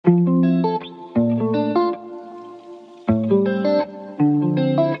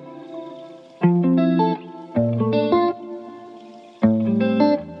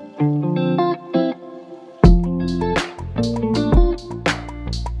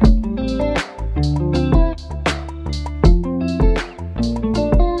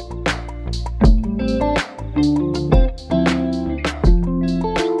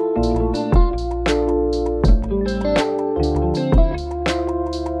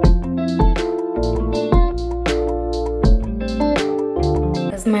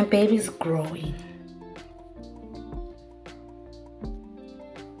My baby's growing.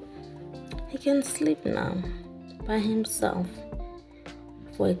 He can sleep now by himself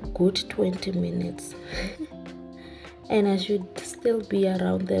for a good 20 minutes. And I should still be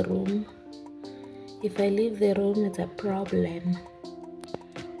around the room. If I leave the room, it's a problem.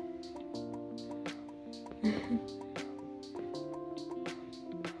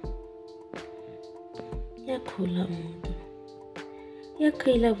 Yakhula muntu.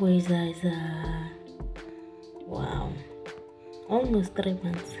 Yakhula boyizaza. Wow. Almost 3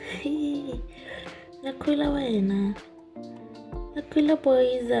 months. Yakhula wena. Yakhula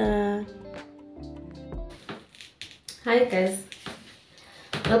boyiza. Hi guys.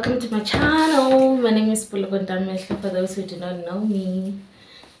 Welcome to my channel. My name is Postpartum for those who do not know me.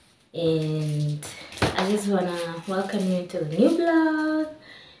 And I just wanna welcome you to the new vlog.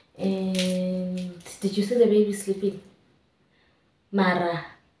 And did you see the baby sleeping? Mara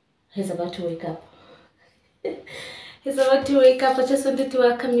is about to wake up. He's about to wake up. I just wanted to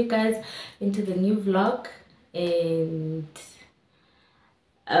welcome you guys into the new vlog. And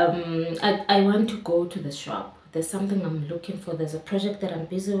I want to go to the shop. There's something I'm looking for. There's a project that I'm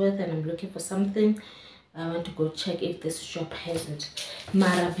busy with and I'm looking for something. I want to go check if this shop has it.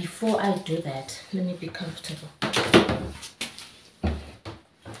 Mara, before I do that, let me be comfortable.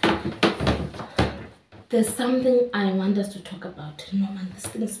 There's something I want us to talk about. No man, this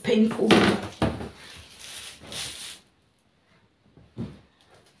thing is painful.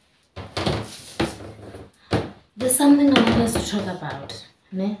 There's something I want us to talk about.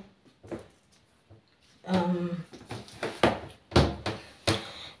 Ne?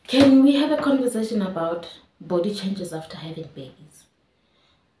 Can we have a conversation about body changes after having babies?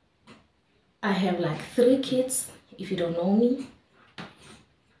 I have like 3 kids, if you don't know me.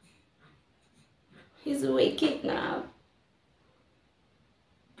 He's waking up.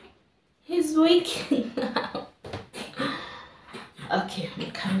 He's waking up. Okay,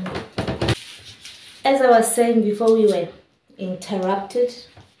 I'm coming. As I was saying before we were interrupted.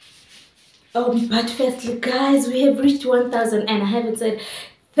 But firstly, guys, we have reached 1,000 and I haven't said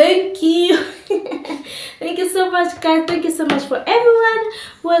thank you. Thank you so much, guys. Thank you so much for everyone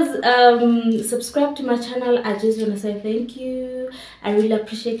who has subscribed to my channel. I just want to say thank you. I really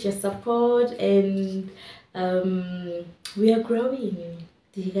appreciate your support, and we are growing.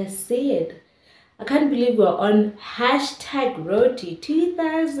 Did you guys see it? I can't believe we're on hashtag road to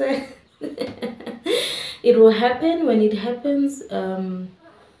 2,000. It will happen when it happens. I'm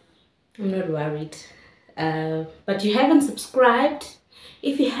not worried. But you haven't subscribed.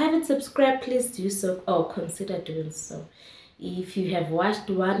 If you haven't subscribed, please do so, or consider doing so. If you have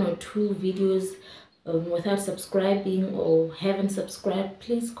watched 1 or 2 videos without subscribing or haven't subscribed,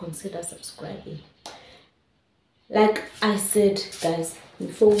 please consider subscribing. Like I said, guys,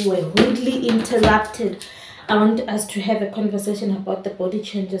 before we were rudely interrupted, I want us to have a conversation about the body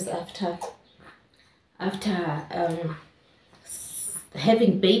changes after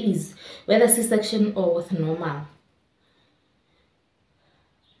having babies, whether C-section or with normal.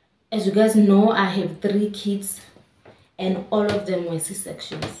 As you guys know, I have 3 kids and all of them were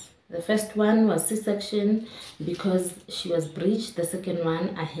C-sections. The first one was C-section because she was breached. The second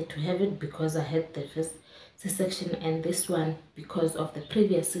one, I had to have it because I had the first C-section, and this one because of the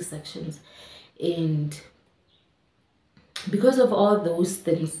previous C-sections. And because of all those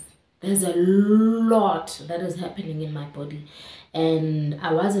things, there's a lot that is happening in my body. And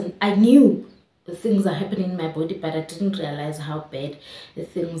I knew the things are happening in my body, but I didn't realize how bad the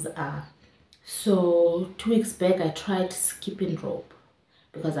things are. So 2 weeks back I tried skipping rope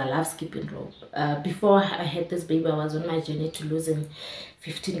because I love skipping rope. Before I had this baby, I was on my journey to losing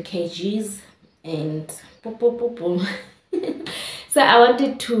 15 kgs and boom, boom, boom, boom. So I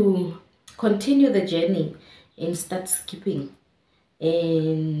wanted to continue the journey and start skipping.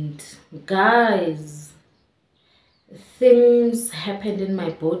 And guys, things happened in my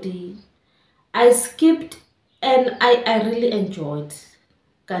body. I skipped and I really enjoyed.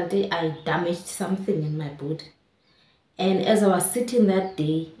 I damaged something in my body. And as I was sitting that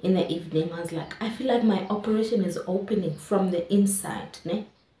day in the evening, I was like, I feel like my operation is opening from the inside. Ne?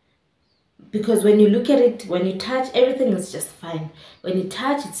 Because when you look at it, when you touch, everything is just fine. When you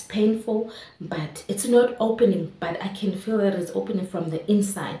touch, it's painful, but it's not opening. But I can feel that it's opening from the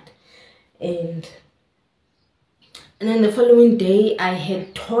inside. And then the following day, I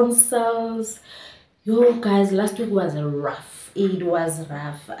had tonsils. Yo, guys, last week was rough. It was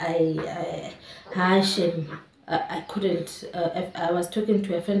rough. I couldn't. I was talking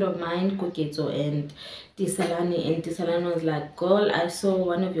to a friend of mine, Koketo and Tisalani, and Tisalani was like, "Girl, I saw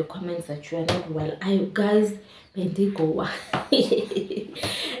one of your comments that you are not well." I guys, Bendigo.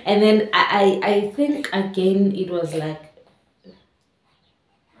 And then I think again it was like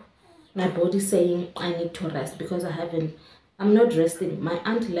my body saying I need to rest because I'm not resting. My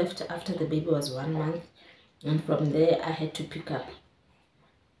aunt left after the baby was 1 month, and from there I had to pick up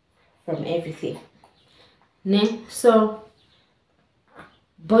from everything. So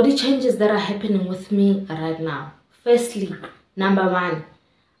body changes that are happening with me right now. Firstly, number one,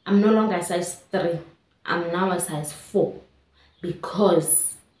 I'm no longer a size 3. I'm now a size 4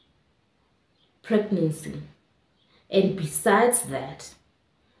 because pregnancy. And besides that,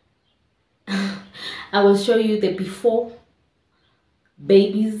 I will show you the before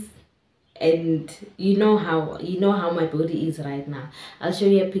babies, and you know how my body is right now. I'll show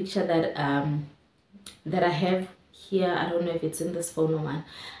you a picture that I have here. I don't know if it's in this phone or one.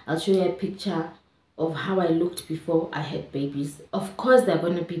 I'll show you a picture of how I looked before I had babies. Of course there are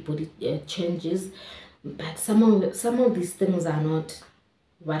going to be body changes, but some of these things are not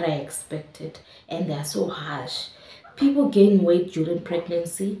what I expected, and they are so harsh. People gain weight during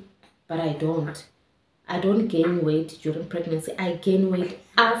pregnancy, but I don't gain weight during pregnancy. I gain weight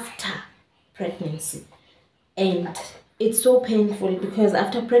after pregnancy, and it's so painful because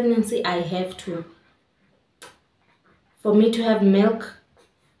after pregnancy for me to have milk,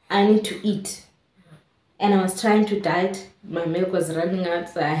 I need to eat. And I was trying to diet. My milk was running out,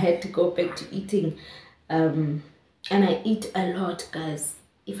 so I had to go back to eating. And I eat a lot, guys.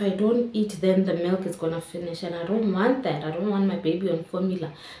 If I don't eat, then the milk is gonna finish, and I don't want that. I don't want my baby on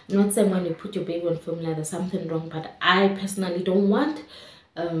formula. I'm not saying when you put your baby on formula there's something wrong, but I personally don't want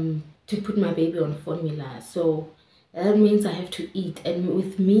to put my baby on formula. So that means I have to eat, and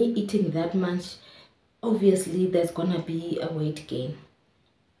with me eating that much, obviously there's gonna be a weight gain.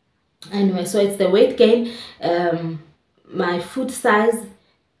 Anyway, so it's the weight gain, my food size,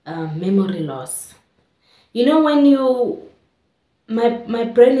 memory loss. You know, when my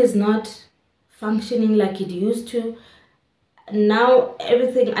brain is not functioning like it used to. Now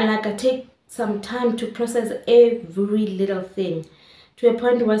everything, I take some time to process every little thing, to a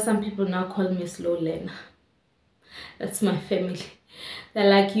point where some people now call me slow learner. That's my family. They're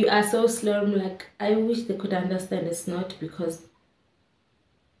like, you are so slow. I'm like, I wish they could understand. It's not because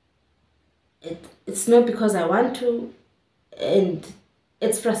it's not because I want to, and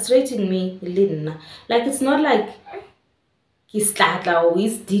it's frustrating me, Lynn. Like, it's not like he's Tata or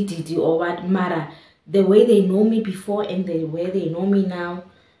he's Didi or what, Mara. The way they know me before and the way they know me now,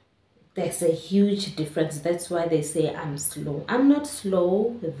 there's a huge difference. That's why they say I'm slow. I'm not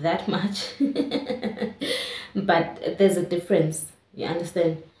slow that much, but there's a difference. You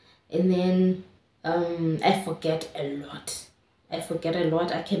understand? And then I forget a lot. I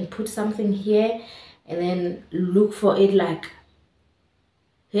can put something here and then look for it like,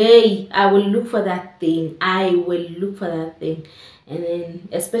 hey, I will look for that thing. And then,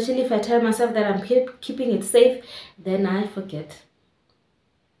 especially if I tell myself that I'm keeping it safe, then I forget.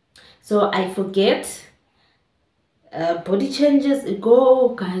 So I forget. Body changes,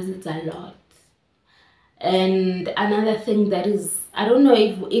 guys, it's a lot. And another thing that is, I don't know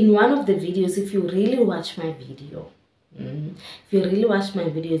if in one of the videos, if you really watch my video, if you really watch my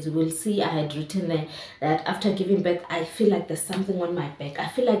videos, you will see I had written there that after giving birth, I feel like there's something on my back. I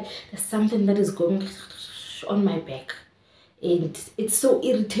feel like there's something that is going on my back. And it's so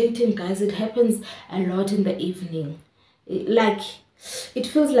irritating, guys. It happens a lot in the evening. It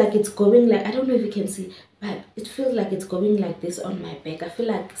feels like it's going like, I don't know if you can see, but it feels like it's going like this on my back. I feel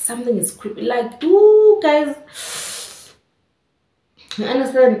like something is creeping. Like, ooh, guys. You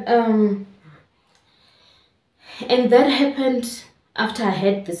understand? And that happened after I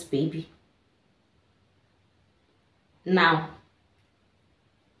had this baby. Now,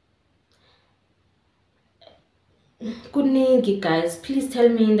 good evening, guys. Please tell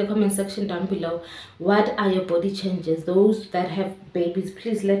me in the comment section down below, what are your body changes? Those that have babies,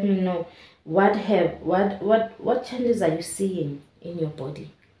 please let me know what changes are you seeing in your body?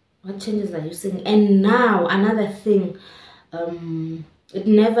 What changes are you seeing? And now another thing, it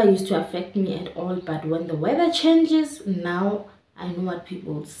never used to affect me at all, but when the weather changes, now I know what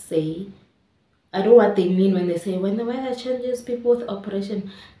people say. I know what they mean when they say when the weather changes, people with operation.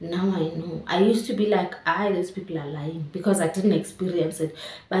 Now I know. I used to be like, these people are lying because I didn't experience it.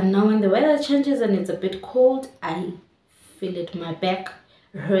 But now when the weather changes and it's a bit cold, I feel it. My back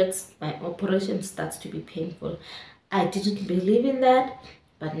hurts. My operation starts to be painful. I didn't believe in that,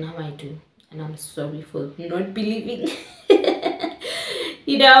 but now I do. And I'm sorry for not believing.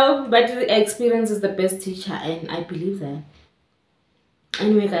 You know, but experience is the best teacher, and I believe that.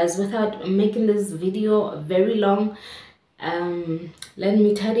 Anyway, guys, without making this video very long, let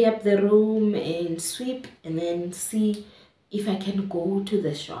me tidy up the room and sweep, and then see if I can go to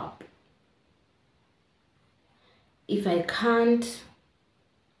the shop. If I can't,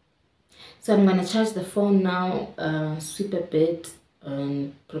 so I'm gonna charge the phone now, sweep a bit,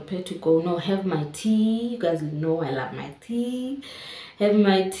 and prepare to go. No, have my tea. You guys know I love my tea. Have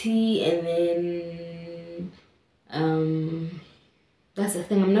my tea, and then that's the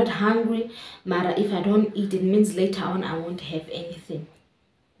thing. I'm not hungry, but if I don't eat, it means later on I won't have anything.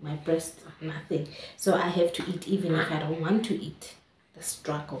 My breast, nothing. So I have to eat even if I don't want to eat. The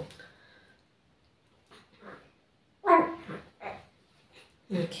struggle.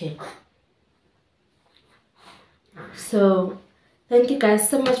 Okay. So thank you guys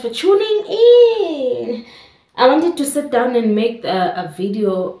so much for tuning in. I wanted to sit down and make a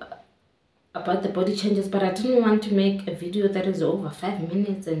video about the body changes, but I didn't want to make a video that is over 5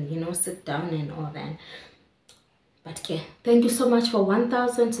 minutes and, you know, sit down and all that. But yeah, thank you so much for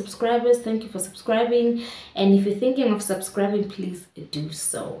 1,000 subscribers. Thank you for subscribing, and if you're thinking of subscribing, please do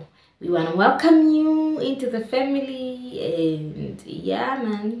so. We want to welcome you into the family, and yeah,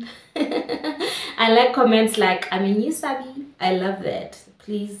 man. I like comments like, I mean, you sabi. I love that.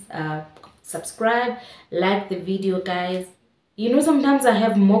 Please subscribe, like the video, guys. You know, sometimes I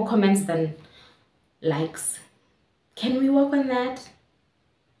have more comments than likes. Can we work on that?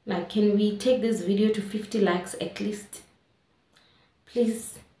 Like, can we take this video to 50 likes at least?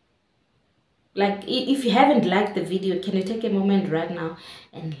 Please. Like, if you haven't liked the video, can you take a moment right now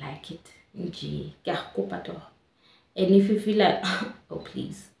and like it? And if you feel like, oh,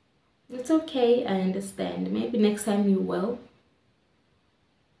 please. It's okay, I understand. Maybe next time you will.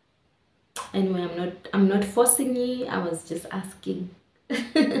 Anyway, I'm not forcing you. I was just asking.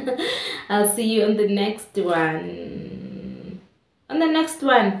 I'll see you on the next one. On the next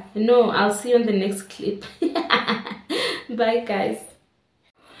one. No, I'll see you on the next clip. Bye, guys.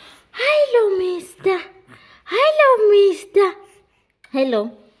 Hello, mister. Hello, mister.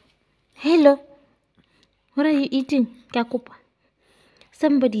 Hello. Hello. What are you eating, Kakupa?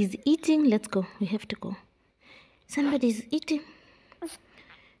 Somebody's eating. Let's go. We have to go. Somebody's eating.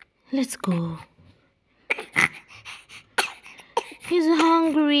 Let's go. He's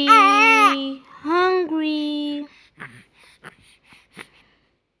hungry. Hungry.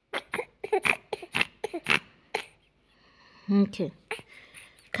 Okay.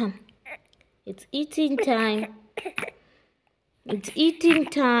 Come. It's eating time. It's eating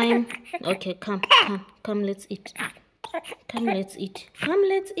time. Okay, come. Let's eat. Come, let's eat. Come,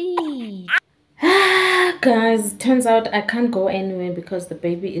 let's eat. Guys, turns out I can't go anywhere because the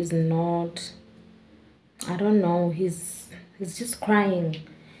baby is not, I don't know, he's just crying.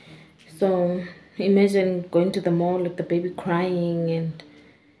 So imagine going to the mall with the baby crying and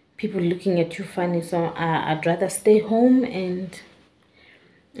people looking at you funny. So I'd rather stay home, and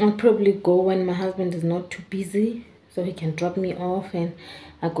I'll probably go when my husband is not too busy, so he can drop me off and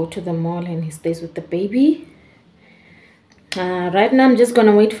I go to the mall and he stays with the baby. Right now I'm just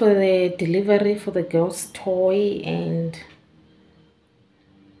gonna wait for the delivery for the girl's toy, and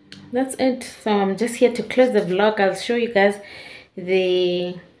that's it. So I'm just here to close the vlog. I'll show you guys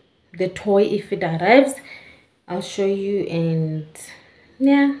the toy if it arrives. I'll show you, and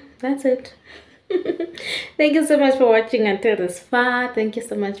yeah, that's it. Thank you so much for watching until this far. Thank you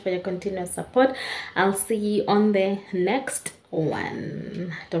so much for your continuous support. I'll see you on the next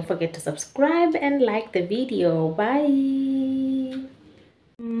one. Don't forget to subscribe and like the video. Bye.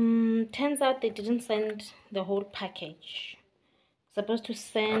 Turns out they didn't send the whole package. Supposed to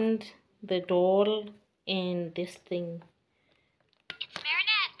send the doll and this thing. It's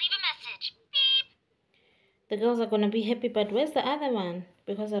Marinette. Leave a message. Beep. The girls are gonna be happy, but where's the other one?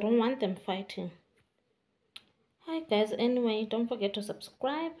 Because I don't want them fighting. Hi guys, anyway, don't forget to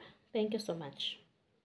subscribe. Thank you so much.